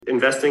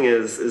investing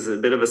is a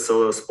bit of a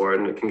solo sport,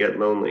 and it can get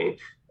lonely.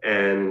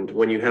 And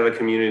when you have a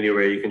community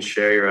where you can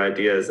share your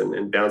ideas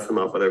and bounce them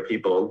off other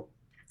people,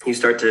 you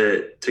start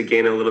to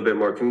gain a little bit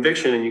more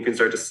conviction, and you can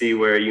start to see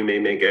where you may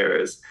make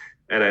errors.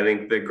 And I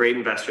think the great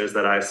investors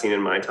that I've seen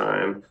in my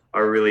time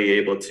are really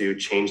able to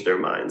change their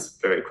minds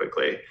very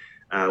quickly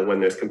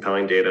when there's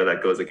compelling data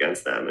that goes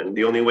against them. And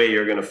the only way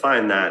you're going to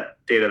find that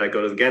data that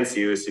goes against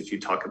you is if you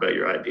talk about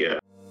your idea.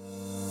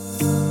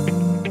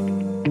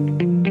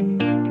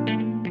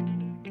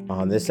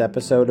 On this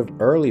episode of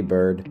Early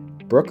Bird,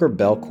 Brooker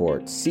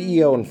Belcourt,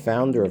 CEO and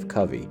founder of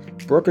Covey.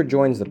 Brooker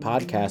joins the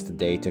podcast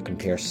today to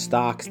compare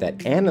stocks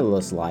that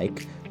analysts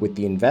like with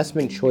the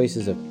investment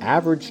choices of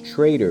average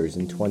traders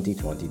in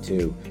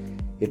 2022.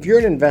 If you're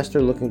an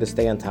investor looking to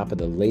stay on top of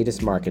the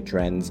latest market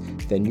trends,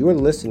 then you're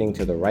listening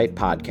to the right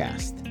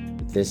podcast.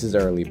 This is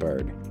Early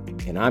Bird,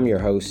 and I'm your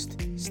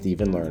host,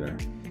 Stephen Lerner.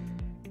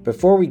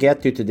 Before we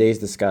get to today's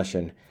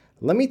discussion,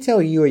 let me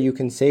tell you how you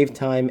can save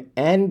time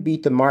and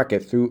beat the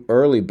market through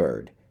Early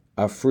Bird,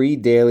 a free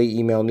daily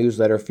email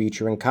newsletter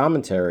featuring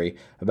commentary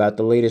about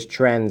the latest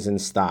trends in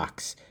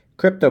stocks,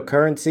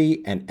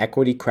 cryptocurrency, and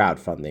equity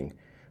crowdfunding.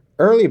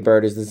 Early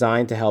Bird is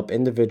designed to help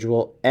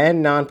individual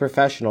and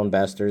non-professional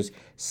investors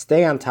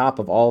stay on top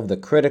of all of the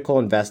critical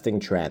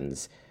investing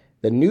trends.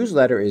 The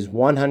newsletter is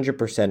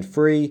 100%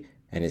 free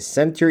and is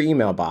sent to your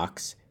email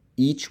box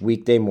each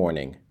weekday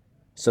morning.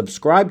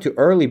 Subscribe to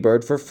Early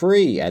Bird for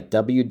free at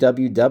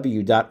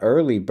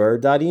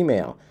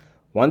www.earlybird.email.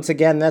 Once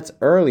again, that's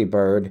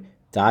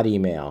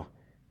earlybird.email.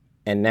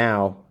 And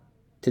now,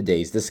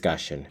 today's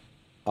discussion.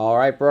 All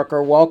right,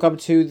 Brooker, welcome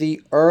to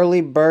the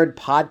Early Bird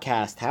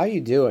podcast. How are you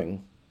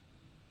doing?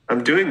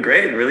 I'm doing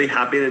great. Really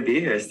happy to be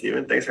here,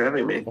 Stephen. Thanks for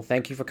having me. Well,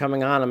 thank you for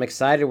coming on. I'm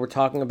excited. We're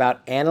talking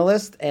about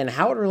analysts and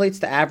how it relates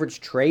to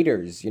average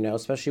traders,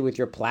 especially with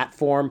your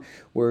platform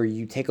where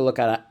you take a look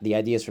at the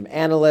ideas from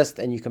analysts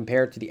and you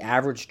compare it to the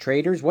average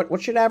traders.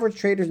 What should average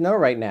traders know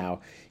right now?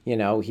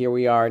 Here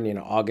we are in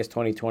August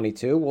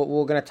 2022.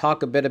 We're going to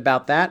talk a bit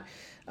about that.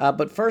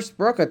 But first,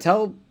 Brooker,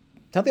 tell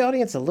the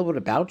audience a little bit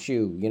about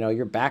you,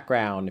 your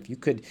background. If you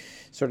could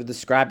sort of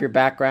describe your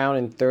background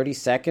in 30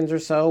 seconds or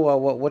so,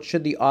 what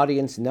should the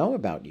audience know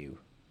about you?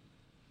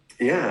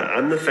 Yeah,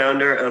 I'm the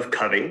founder of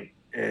Covey,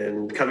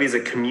 and Covey is a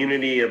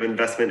community of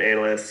investment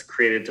analysts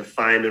created to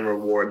find and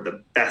reward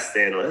the best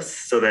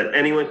analysts so that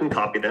anyone can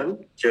copy them,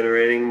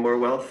 generating more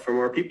wealth for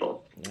more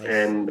people. Nice.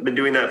 And I've been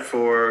doing that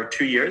for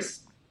 2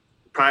 years.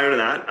 Prior to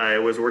that, I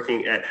was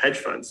working at hedge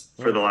funds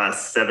for the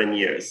last 7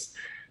 years.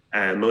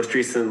 Most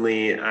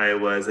recently, I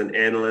was an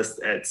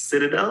analyst at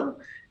Citadel,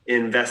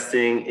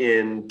 investing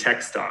in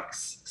tech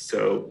stocks.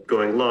 So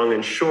going long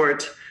and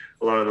short,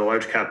 a lot of the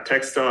large cap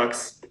tech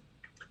stocks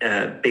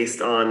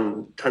based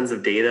on tons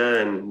of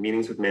data and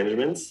meetings with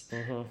managements.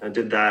 I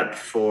did that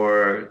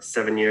for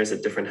 7 years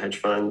at different hedge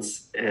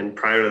funds. And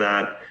prior to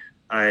that,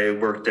 I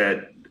worked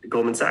at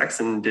Goldman Sachs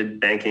and did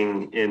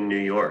banking in New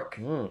York.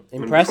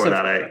 Impressive. Before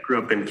that, I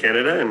grew up in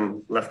Canada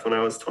and left when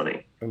I was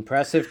 20.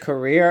 Impressive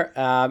career.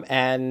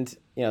 And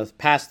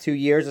past 2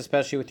 years,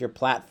 especially with your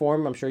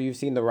platform, I'm sure you've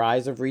seen the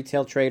rise of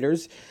retail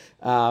traders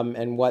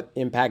and what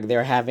impact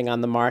they're having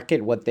on the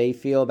market, what they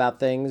feel about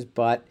things.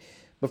 But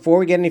before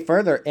we get any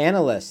further,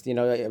 analysts,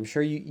 I'm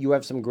sure you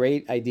have some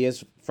great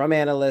ideas from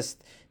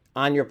analysts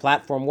on your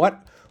platform.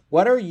 What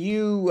are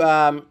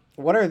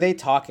they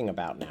talking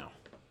about now?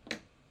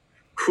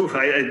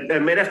 I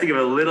might have to give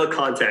a little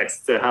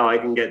context to how I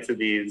can get to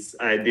these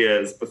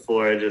ideas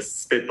before I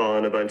just spitball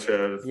on a bunch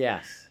of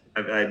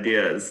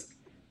ideas.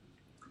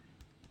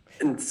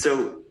 And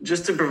so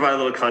just to provide a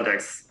little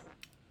context,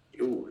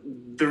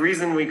 the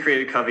reason we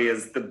created Covey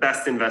is the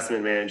best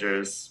investment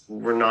managers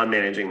were not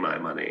managing my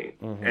money.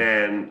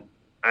 And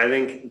I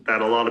think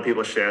that a lot of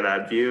people share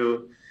that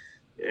view.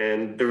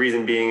 And the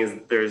reason being is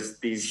there's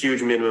these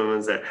huge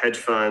minimums at hedge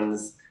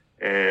funds,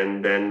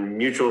 and then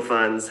mutual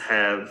funds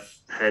have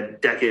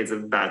had decades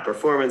of bad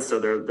performance, so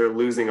they're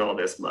losing all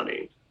this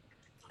money.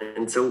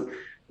 And so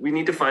we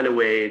need to find a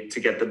way to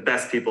get the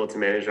best people to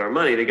manage our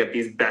money, to get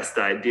these best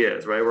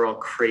ideas, right? We're all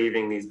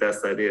craving these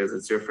best ideas.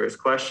 It's your first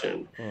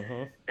question.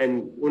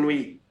 And when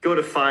we go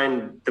to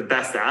find the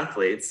best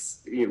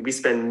athletes, we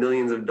spend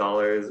millions of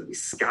dollars, we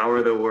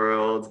scour the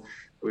world,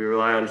 we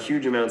rely on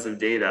huge amounts of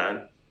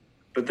data.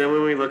 But then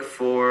when we look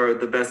for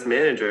the best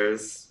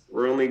managers,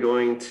 we're only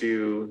going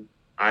to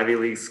Ivy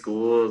League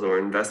schools or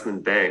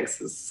investment banks.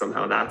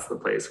 Somehow that's the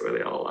place where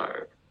they all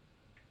are.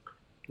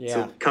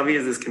 So Covey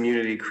is this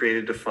community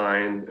created to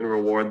find and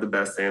reward the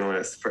best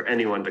analysts for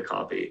anyone to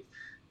copy,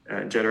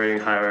 generating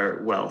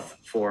higher wealth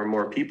for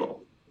more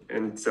people.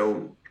 And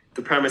so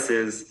the premise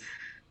is,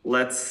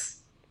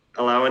 let's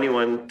allow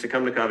anyone to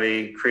come to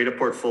Covey, create a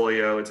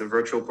portfolio. It's a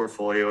virtual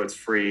portfolio. It's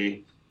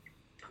free.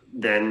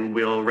 Then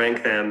we'll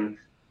rank them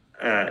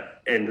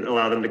and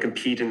allow them to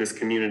compete in this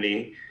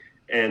community.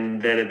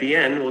 And then at the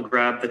end, we'll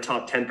grab the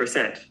top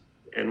 10%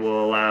 and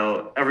we'll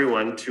allow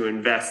everyone to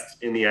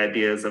invest in the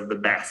ideas of the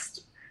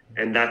best.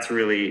 And that's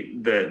really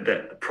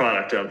the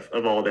product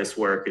of all this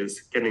work,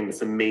 is getting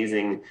this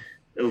amazing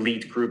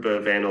elite group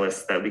of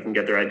analysts that we can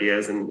get their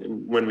ideas.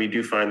 And when we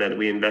do find that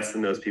we invest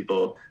in those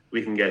people,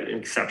 we can get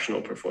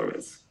exceptional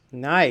performance.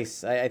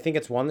 Nice. I think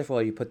it's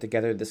wonderful you put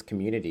together this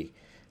community.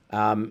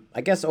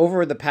 I guess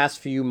over the past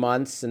few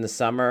months in the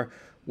summer,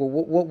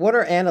 what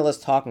are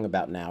analysts talking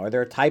about now? Are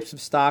there types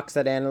of stocks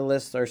that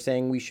analysts are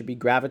saying we should be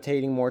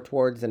gravitating more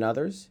towards than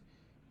others?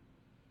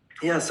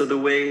 Yeah, so the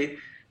way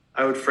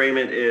I would frame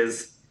it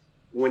is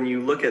when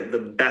you look at the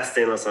best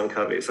analysts on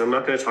Covey, so I'm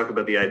not going to talk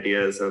about the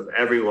ideas of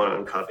everyone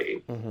on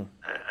Covey. Mm-hmm.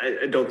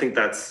 I don't think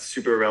that's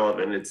super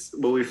relevant. It's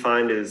what we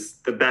find is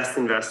the best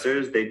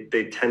investors,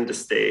 they tend to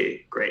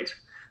stay great.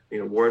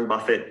 Warren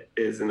Buffett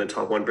is in the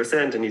top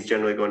 1%, and he's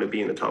generally going to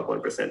be in the top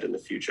 1% in the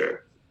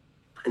future.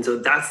 And so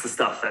that's the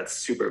stuff that's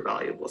super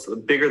valuable. So the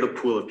bigger the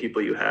pool of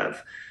people you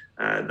have,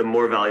 the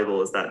more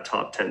valuable is that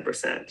top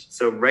 10%.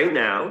 So right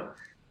now,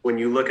 when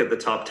you look at the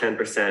top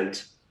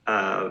 10%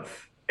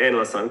 of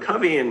analysts on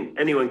Covey, and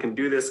anyone can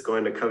do this,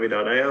 going to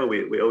covey.io,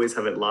 we always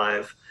have it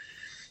live.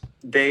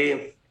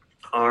 They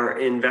are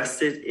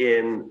invested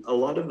in a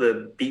lot of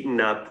the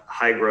beaten up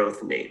high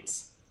growth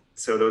names.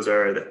 So those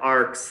are the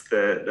ARKs,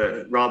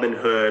 the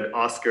Robinhood,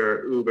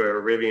 Oscar,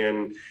 Uber,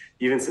 Rivian,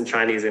 even some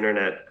Chinese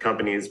internet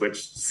companies,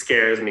 which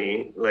scares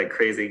me like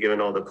crazy given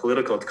all the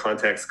political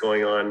context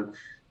going on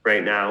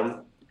right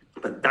now.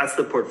 But that's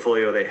the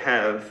portfolio they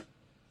have.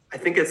 I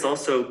think it's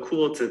also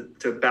cool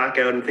to back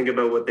out and think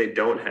about what they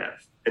don't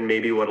have, and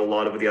maybe what a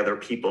lot of the other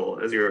people,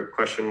 as your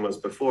question was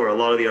before, a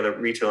lot of the other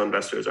retail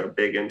investors are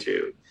big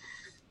into.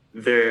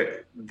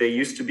 They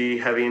used to be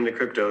heavy into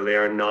crypto. They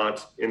are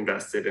not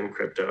invested in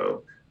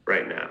crypto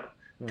right now.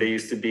 They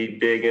used to be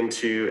big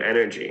into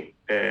energy,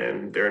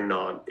 and they're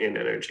not in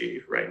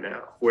energy right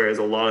now. Whereas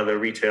a lot of the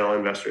retail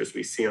investors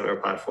we see on our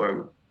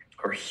platform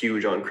are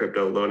huge on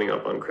crypto, loading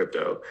up on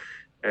crypto.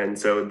 And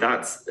so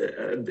that's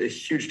a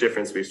huge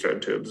difference we've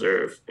started to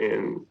observe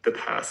in the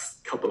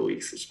past couple of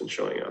weeks. It's been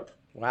showing up.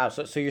 Wow.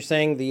 So you're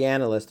saying the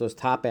analysts, those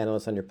top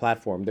analysts on your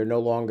platform, they're no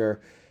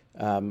longer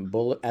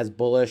as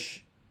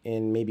bullish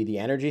in maybe the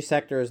energy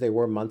sector as they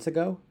were months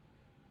ago?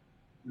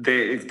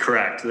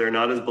 Correct. They're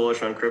not as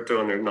bullish on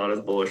crypto, and they're not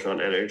as bullish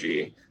on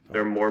energy.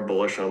 They're more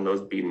bullish on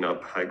those beaten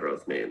up high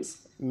growth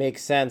names.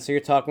 Makes sense. So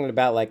you're talking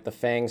about like the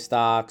FANG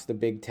stocks, the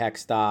big tech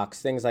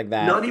stocks, things like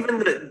that. Not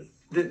even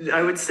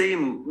I would say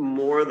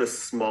more the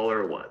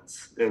smaller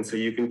ones. And so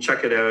you can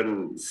check it out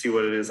and see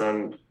what it is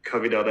on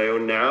covey.io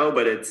now,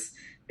 but it's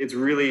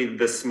really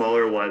the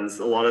smaller ones,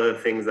 a lot of the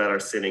things that are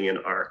sitting in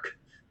ARK,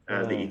 the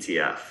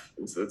ETF.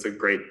 And so it's a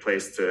great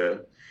place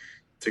to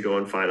go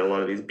and find a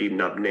lot of these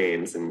beaten up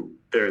names, and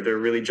they're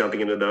really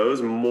jumping into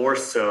those more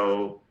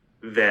so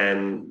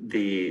than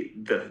the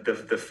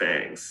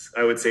FANGs.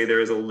 I would say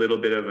there is a little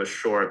bit of a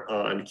short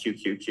on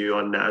QQQ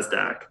on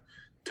NASDAQ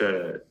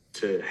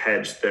to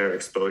hedge their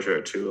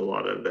exposure to a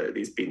lot of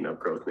these beaten up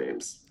growth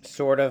names.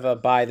 Sort of a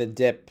buy the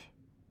dip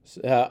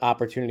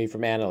opportunity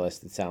from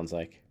analysts, it sounds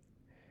like.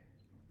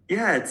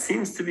 Yeah, it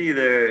seems to be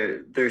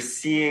they're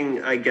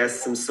seeing, I guess,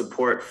 some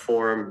support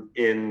form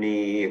in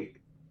the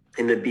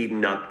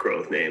beaten up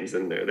growth names,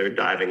 and they're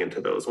diving into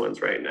those ones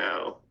right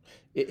now.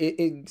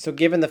 So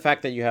given the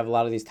fact that you have a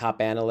lot of these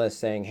top analysts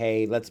saying,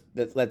 hey, let's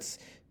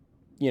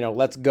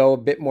go a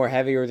bit more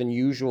heavier than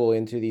usual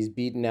into these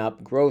beaten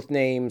up growth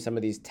names, some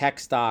of these tech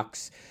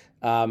stocks,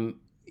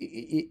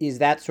 is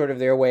that sort of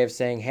their way of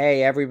saying,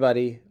 hey,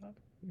 everybody,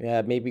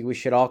 maybe we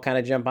should all kind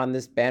of jump on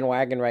this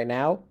bandwagon right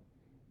now?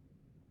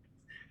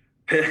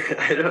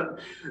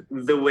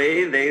 The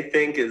way they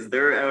think is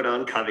they're out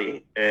on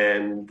Covey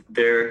and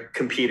they're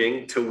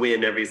competing to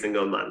win every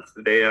single month.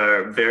 They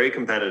are very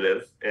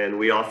competitive, and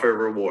we offer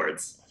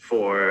rewards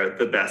for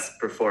the best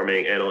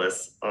performing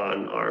analysts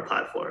on our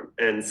platform.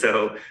 And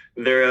so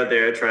they're out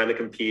there trying to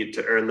compete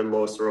to earn the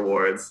most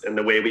rewards. And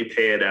the way we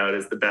pay it out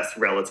is the best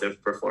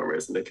relative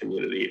performers in the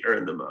community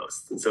earn the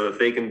most. And so if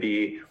they can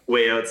be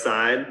way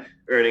outside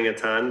earning a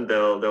ton,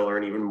 they'll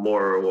earn even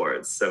more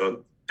rewards.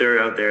 So they're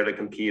out there to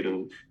compete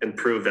and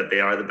prove that they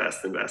are the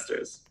best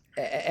investors.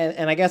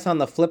 And I guess on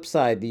the flip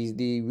side,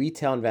 the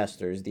retail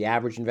investors, the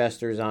average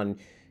investors on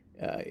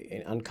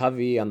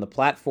Covey, on the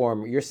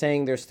platform, you're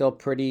saying they're still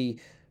pretty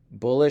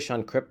bullish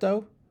on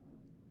crypto?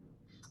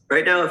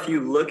 Right now, if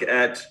you look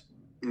at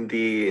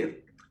the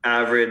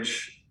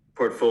average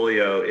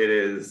portfolio, it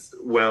is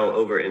well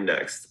over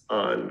indexed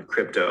on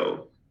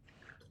crypto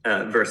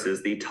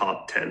versus the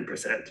top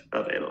 10%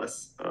 of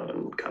analysts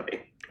on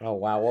Covey. Oh,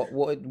 wow.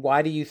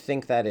 Why do you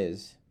think that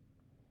is?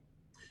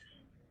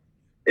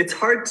 It's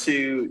hard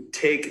to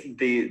take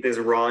this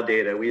raw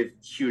data. We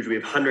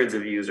have hundreds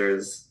of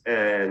users,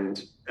 and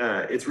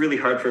it's really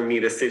hard for me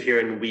to sit here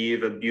and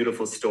weave a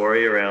beautiful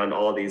story around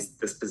all this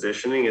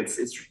positioning.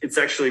 It's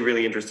actually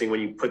really interesting when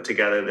you put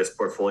together this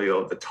portfolio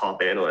of the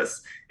top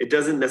analysts. It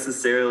doesn't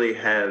necessarily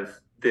have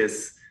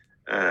this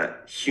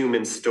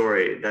human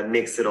story that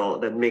makes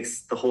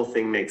the whole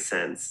thing make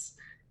sense.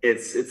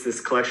 It's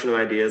this collection of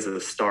ideas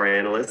of star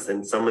analysts,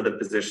 and some of the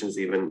positions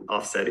even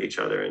offset each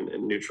other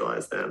and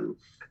neutralize them.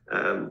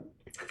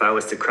 If I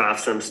was to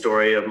craft some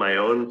story of my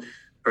own,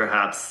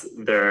 perhaps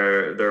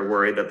they're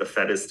worried that the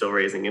Fed is still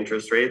raising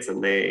interest rates,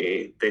 and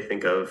they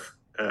think of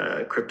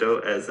crypto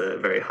as a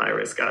very high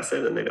risk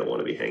asset, and they don't want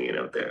to be hanging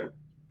out there.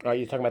 Oh,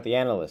 you're talking about the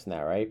analysts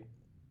now, right?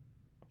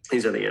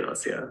 These are the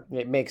analysts, yeah.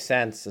 It makes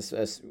sense.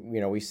 As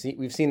we've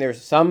seen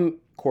there's some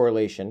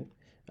correlation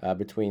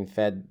between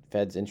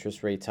Fed's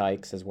interest rate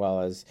hikes as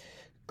well as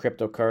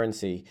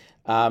cryptocurrency.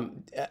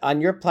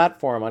 On your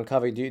platform, on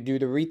Covey, do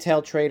the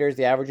retail traders,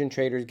 the average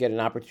traders, get an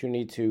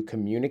opportunity to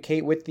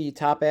communicate with the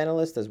top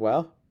analyst as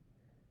well?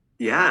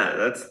 Yeah,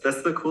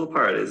 that's the cool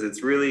part. Is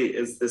it's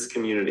this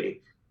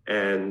community,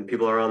 and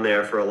people are on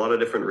there for a lot of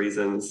different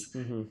reasons.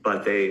 Mm-hmm.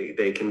 But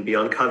they can be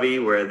on Covey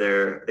where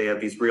they have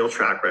these real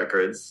track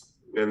records.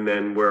 And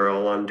then we're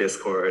all on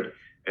Discord,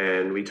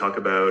 and we talk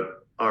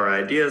about our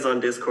ideas on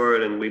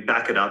Discord, and we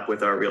back it up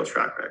with our real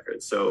track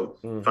record. So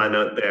if I'm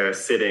out there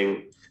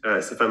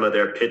if I'm out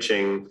there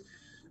pitching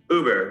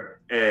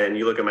Uber, and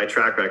you look at my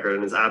track record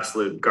and it's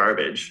absolute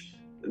garbage,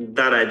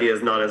 that idea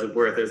is not as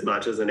worth as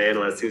much as an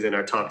analyst who's in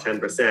our top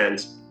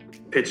 10%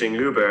 pitching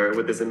Uber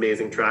with this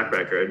amazing track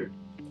record.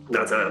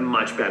 That's a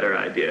much better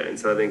idea. And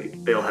so I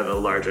think they'll have a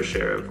larger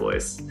share of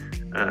voice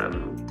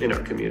in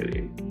our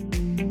community.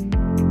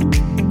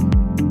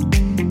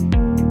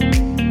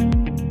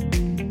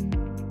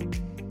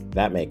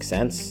 That makes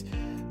sense.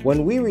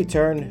 When we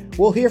return,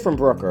 we'll hear from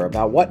Brooker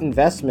about what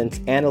investments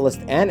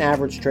analysts and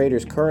average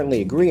traders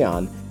currently agree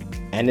on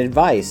and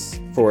advice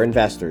for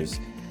investors.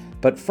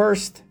 But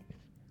first,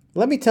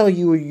 let me tell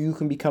you you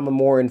can become a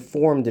more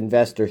informed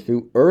investor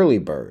through Early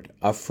Bird,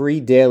 a free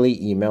daily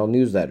email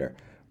newsletter.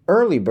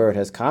 Early Bird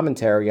has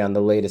commentary on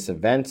the latest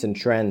events and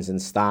trends in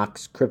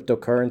stocks,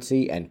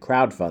 cryptocurrency, and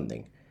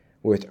crowdfunding.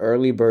 With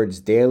Early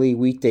Bird's daily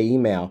weekday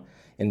email,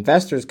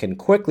 investors can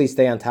quickly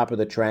stay on top of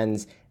the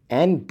trends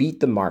and beat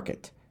the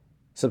market.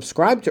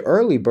 Subscribe to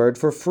Early Bird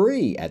for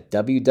free at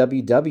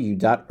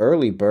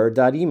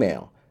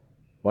www.earlybird.email.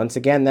 Once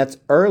again, that's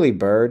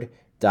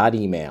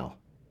earlybird.email.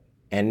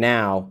 And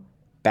now,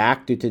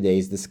 back to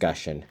today's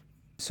discussion.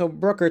 So,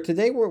 Brooker,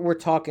 today we're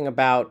talking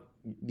about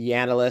the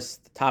analysts,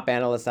 the top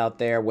analysts out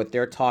there, what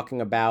they're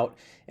talking about,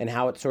 and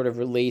how it sort of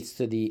relates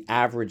to the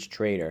average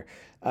trader.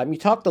 You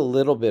talked a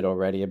little bit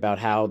already about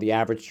how the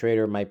average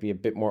trader might be a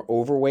bit more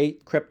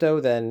overweight crypto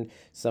than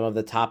some of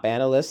the top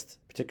analysts,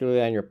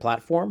 particularly on your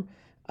platform.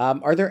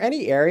 Are there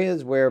any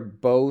areas where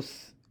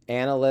both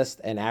analysts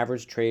and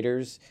average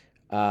traders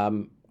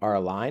are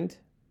aligned?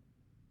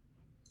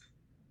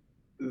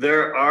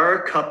 There are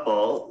a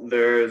couple.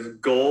 There's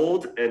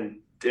gold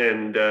and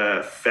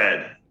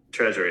Fed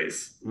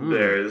treasuries.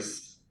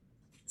 There's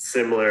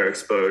similar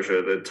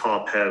exposure. The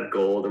top have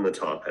gold and the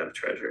top have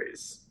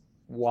treasuries.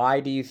 Why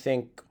do you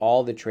think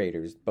all the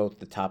traders, both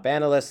the top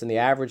analysts and the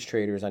average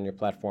traders on your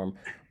platform,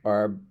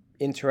 are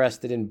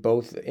interested in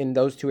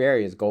those two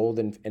areas, gold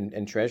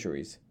and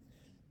treasuries?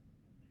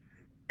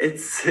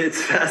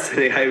 It's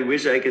fascinating. I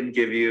wish I could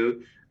give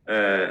you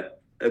a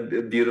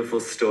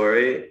beautiful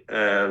story.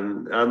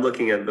 I'm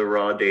looking at the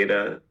raw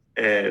data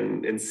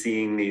and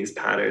seeing these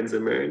patterns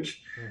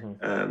emerge.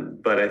 Mm-hmm.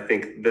 But I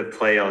think the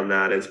play on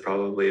that is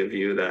probably a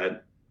view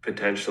that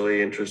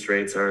potentially interest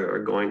rates are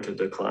going to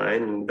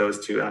decline, and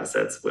those two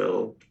assets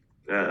will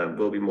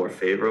be more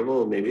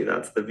favorable. Maybe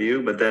that's the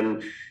view. But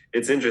then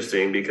it's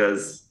interesting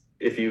because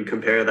if you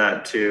compare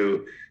that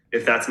to,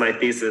 if that's my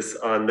thesis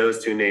on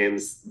those two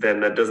names,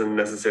 then that doesn't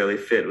necessarily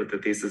fit with the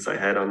thesis I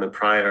had on the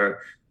prior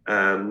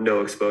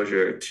no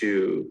exposure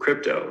to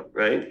crypto,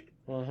 right?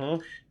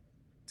 Mm-hmm.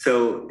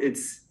 So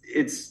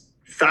it's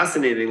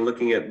fascinating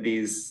looking at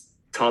these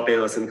top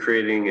analysts and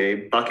creating a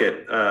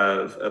bucket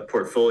of a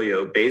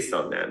portfolio based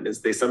on them.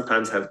 Is they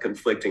sometimes have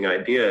conflicting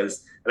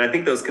ideas, and I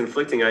think those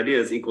conflicting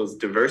ideas equals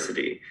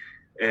diversity.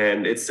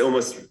 And it's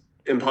almost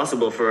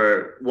impossible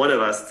for one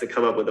of us to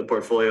come up with a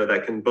portfolio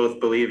that can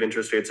both believe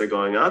interest rates are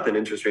going up and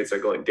interest rates are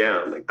going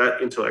down. Like,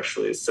 that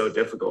intellectually is so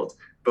difficult.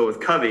 But with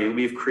Covey,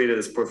 we've created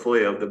this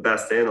portfolio of the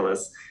best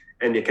analysts,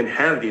 and you can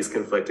have these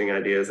conflicting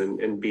ideas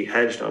and be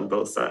hedged on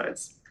both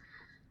sides.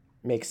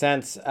 Makes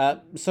sense.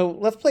 So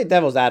let's play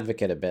devil's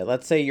advocate a bit.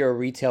 Let's say you're a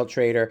retail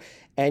trader,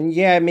 and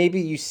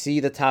maybe you see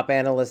the top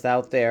analysts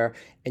out there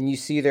and you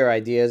see their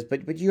ideas,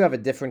 but you have a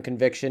different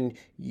conviction.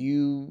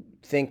 You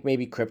think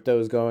maybe crypto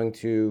is going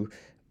to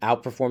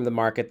outperform the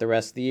market the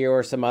rest of the year,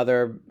 or some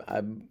other,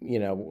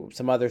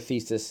 some other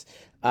thesis.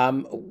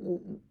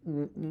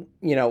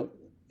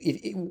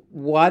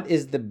 What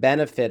is the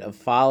benefit of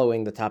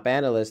following the top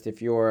analyst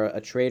if you're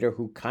a trader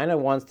who kind of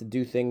wants to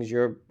do things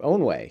your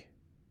own way?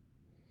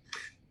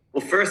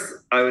 Well,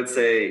 first, I would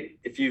say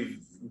if you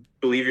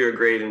believe you're a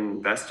great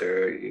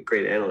investor, a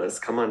great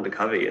analyst, come on to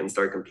Covey and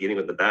start competing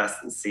with the best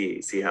and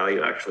see how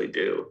you actually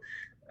do.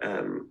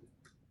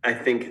 I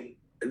think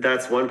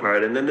that's one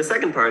part. And then the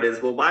second part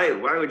is, well, why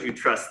would you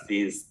trust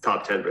these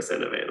top 10%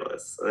 of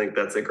analysts? I think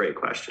that's a great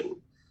question.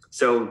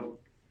 So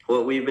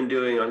what we've been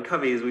doing on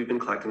Covey is we've been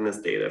collecting this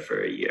data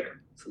for a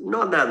year. So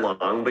not that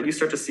long, but you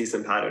start to see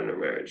some pattern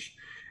emerge.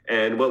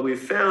 And what we've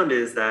found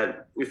is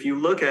that if you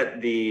look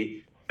at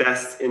the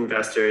best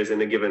investors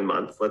in a given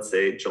month, let's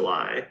say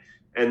July,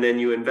 and then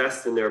you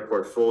invest in their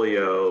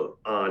portfolio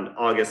on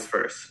August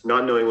 1st,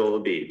 not knowing what it will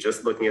be,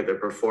 just looking at their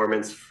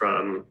performance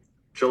from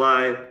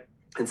July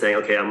and saying,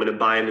 okay, I'm going to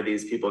buy into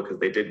these people because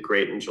they did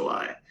great in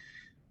July.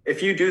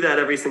 If you do that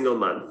every single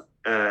month,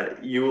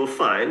 you will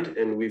find,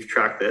 and we've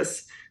tracked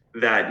this,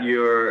 that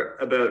you're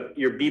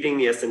beating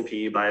the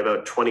S&P by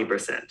about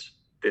 20%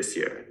 this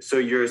year. So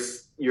you're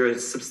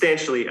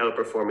substantially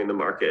outperforming the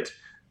market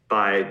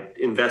by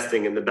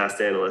investing in the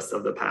best analysts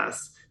of the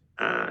past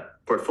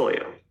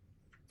portfolio.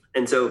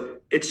 And so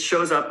it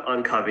shows up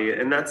on Covey,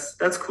 and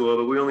that's cool,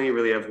 but we only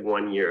really have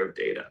 1 year of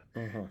data.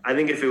 Mm-hmm. I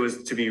think if it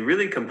was to be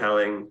really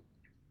compelling,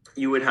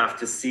 you would have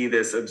to see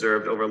this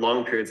observed over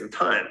long periods of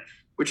time,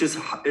 which is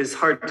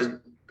hard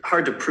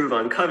to prove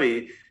on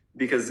Covey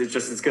because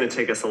it's going to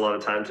take us a lot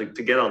of time to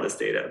get all this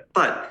data.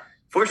 But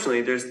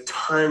fortunately, there's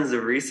tons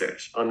of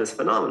research on this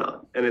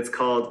phenomenon, and it's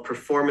called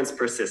performance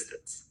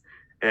persistence.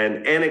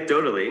 And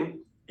anecdotally,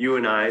 you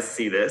and I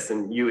see this,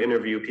 and you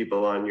interview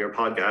people on your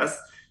podcast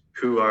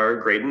who are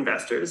great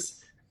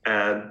investors,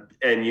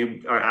 and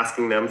you are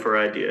asking them for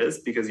ideas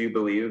because you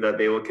believe that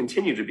they will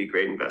continue to be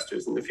great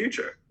investors in the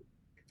future.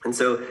 And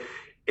so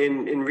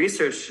in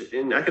research,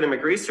 in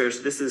academic research,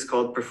 this is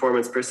called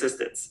performance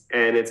persistence.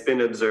 And it's been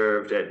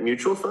observed at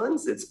mutual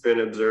funds. It's been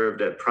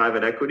observed at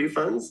private equity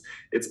funds.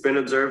 It's been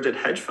observed at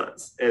hedge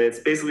funds. And it's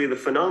basically the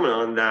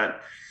phenomenon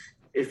that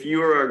if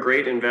you are a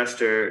great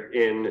investor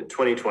in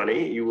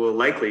 2020, you will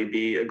likely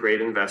be a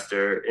great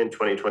investor in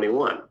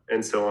 2021,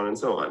 and so on and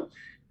so on.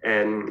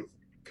 And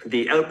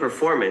the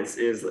outperformance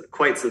is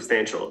quite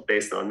substantial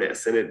based on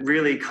this. And it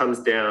really comes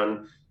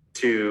down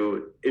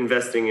to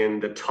investing in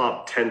the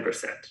top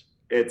 10%.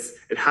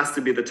 It has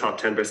to be the top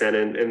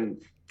 10%,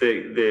 and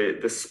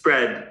the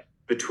spread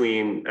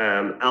between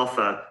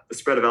alpha, the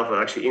spread of alpha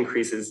actually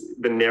increases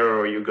the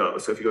narrower you go.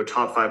 So if you go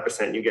top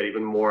 5%, you get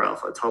even more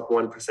alpha. Top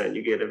 1%,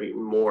 you get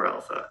even more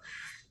alpha.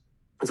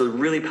 And so it's a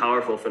really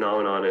powerful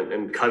phenomenon,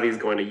 and Covey's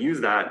going to use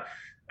that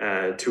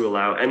to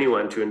allow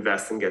anyone to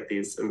invest and get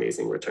these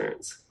amazing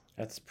returns.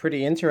 That's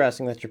pretty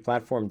interesting that your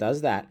platform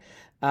does that.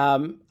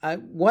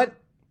 What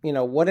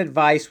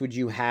advice would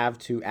you have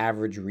to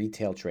average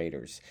retail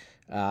traders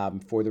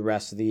for the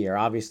rest of the year?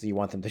 Obviously, you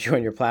want them to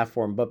join your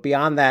platform, but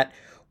beyond that,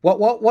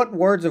 what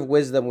words of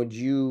wisdom would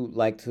you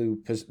like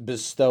to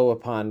bestow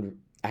upon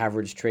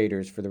average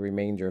traders for the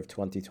remainder of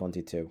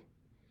 2022?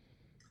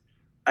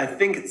 I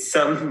think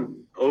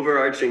some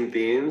overarching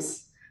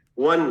themes.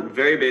 One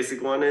very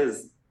basic one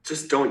is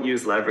just don't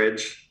use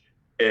leverage.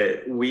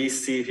 We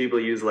see people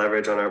use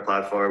leverage on our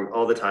platform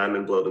all the time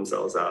and blow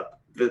themselves up.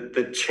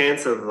 The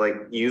chance of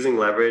using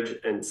leverage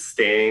and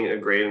staying a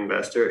great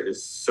investor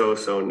is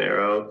so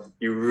narrow.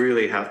 You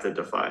really have to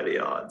defy the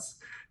odds.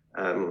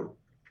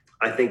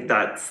 I think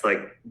that's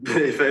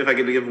if I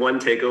could give one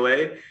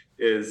takeaway,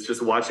 is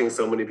just watching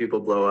so many people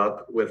blow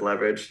up with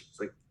leverage.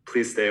 It's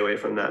please stay away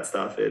from that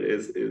stuff. It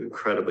is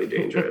incredibly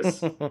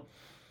dangerous.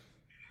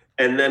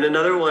 And then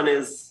another one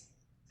is,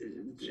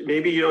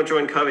 maybe you don't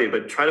join Covey,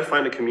 but try to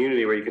find a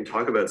community where you can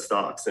talk about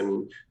stocks.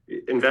 And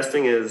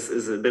investing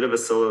is a bit of a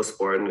solo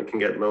sport, and it can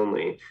get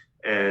lonely.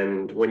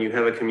 And when you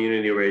have a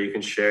community where you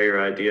can share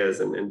your ideas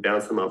and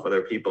bounce them off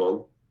other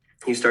people,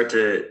 you start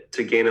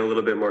to gain a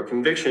little bit more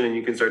conviction, and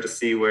you can start to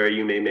see where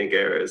you may make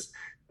errors.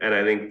 And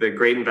I think the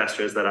great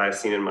investors that I've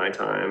seen in my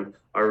time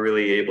are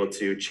really able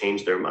to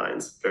change their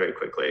minds very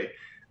quickly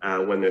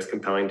when there's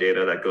compelling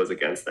data that goes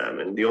against them.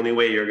 And the only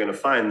way you're going to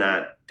find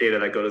that data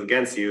that goes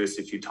against you is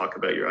if you talk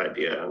about your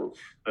idea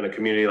on a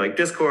community like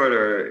Discord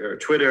or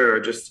Twitter, or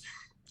just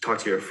talk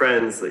to your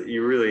friends.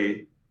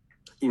 You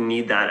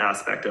need that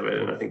aspect of it.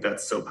 And I think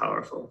that's so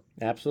powerful.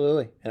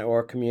 Absolutely.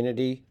 Or a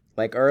community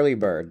like Early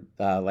Bird,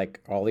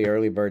 like all the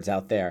early birds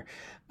out there.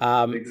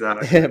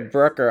 Exactly.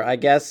 Brooker, I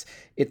guess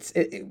it's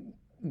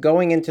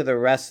going into the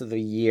rest of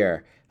the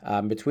year,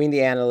 between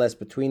the analysts,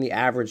 between the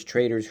average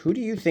traders, who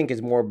do you think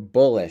is more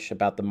bullish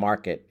about the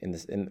market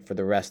for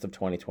the rest of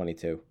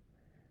 2022?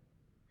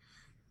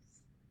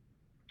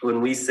 When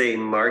we say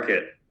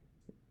market,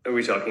 are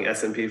we talking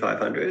S&P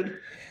 500?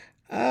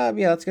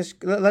 Yeah,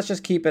 let's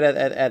just keep it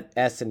at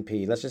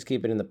S&P. Let's just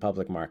keep it in the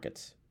public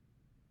markets.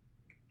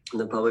 In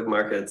the public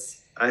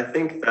markets, I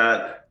think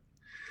that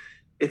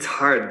it's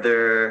hard.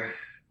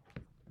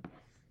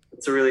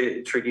 It's a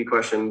really tricky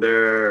question.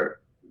 They're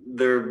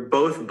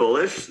both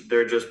bullish.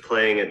 They're just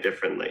playing it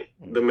differently.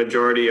 The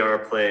majority are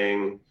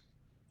playing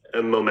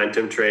a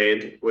momentum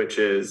trade, which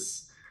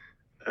is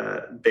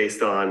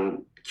based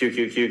on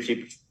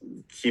QQQ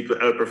keep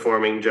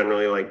outperforming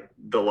generally, like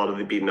a lot of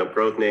the beaten up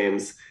growth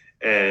names,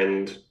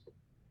 and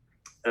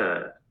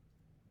a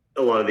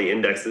lot of the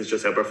indexes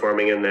just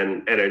outperforming, and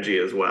then energy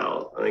as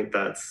well. I think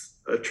that's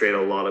a trade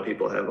a lot of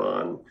people have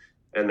on,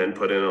 and then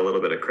put in a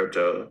little bit of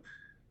crypto.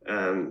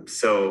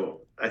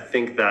 So I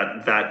think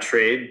that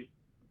trade,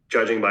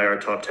 judging by our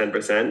top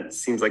 10%,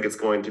 seems like it's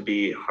going to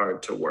be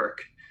hard to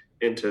work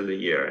into the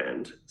year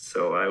end.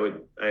 So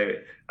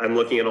I'm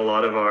looking at a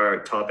lot of our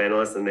top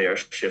analysts, and they are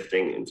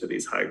shifting into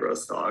these high growth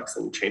stocks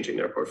and changing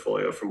their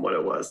portfolio from what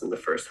it was in the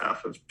first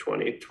half of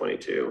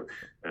 2022.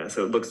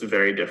 So it looks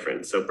very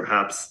different. So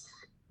perhaps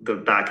the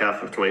back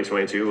half of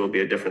 2022 will be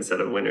a different set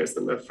of winners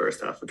than the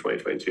first half of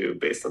 2022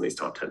 based on these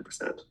top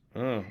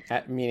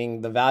 10%.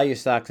 Meaning the value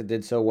stocks that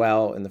did so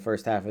well in the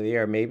first half of the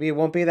year, maybe it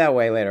won't be that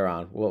way later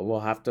on. We'll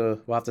have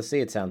to see,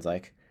 it sounds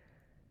like.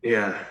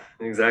 Yeah,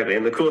 exactly.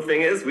 And the cool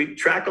thing is we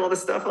track all the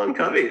stuff on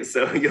Covey.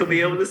 So you'll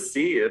be able to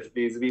see if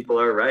these people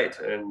are right.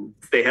 And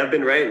they have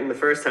been right in the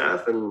first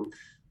half. And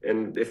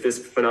if this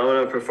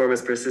phenomenon of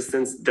performance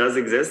persistence does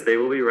exist, they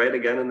will be right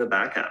again in the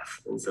back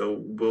half. And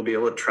so we'll be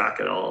able to track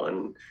it all.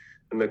 And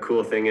the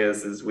cool thing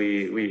is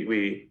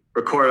we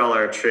record all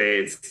our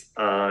trades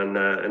on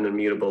an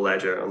immutable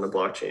ledger on the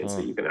blockchain. So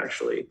you can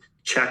actually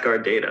check our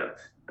data,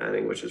 I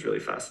think, which is really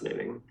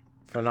fascinating.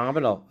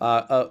 Phenomenal.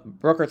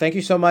 Brooker, thank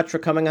you so much for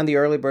coming on the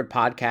Early Bird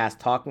podcast,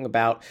 talking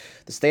about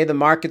the state of the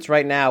markets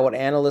right now, what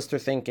analysts are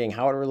thinking,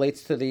 how it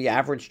relates to the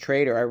average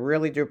trader. I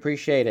really do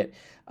appreciate it.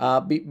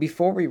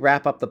 Before we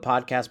wrap up the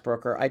podcast,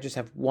 Brooker, I just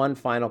have one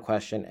final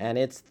question, and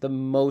it's the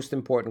most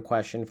important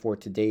question for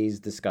today's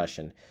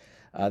discussion.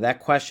 That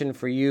question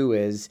for you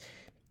is,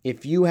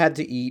 if you had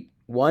to eat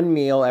one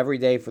meal every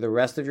day for the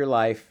rest of your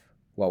life,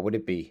 what would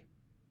it be?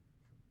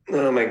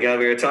 Oh my God,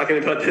 we were talking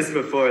about this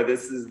before.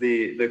 This is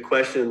the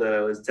question that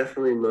I was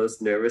definitely most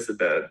nervous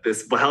about.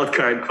 This wild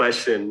card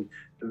question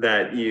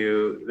that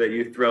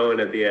you throw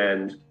in at the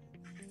end.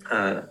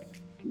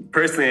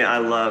 Personally, I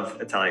love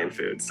Italian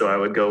food, so I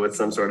would go with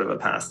some sort of a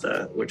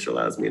pasta, which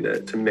allows me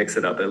to mix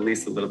it up, at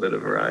least a little bit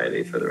of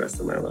variety for the rest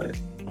of my life.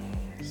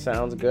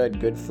 Sounds good.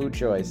 Good food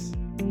choice.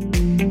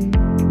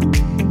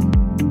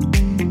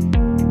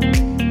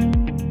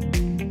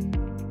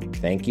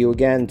 Thank you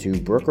again to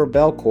Brooker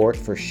Belcourt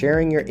for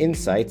sharing your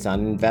insights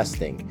on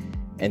investing.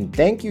 And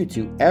thank you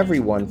to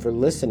everyone for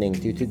listening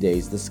to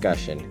today's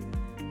discussion.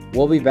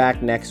 We'll be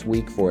back next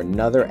week for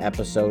another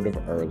episode of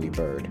Early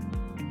Bird.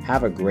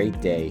 Have a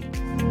great day.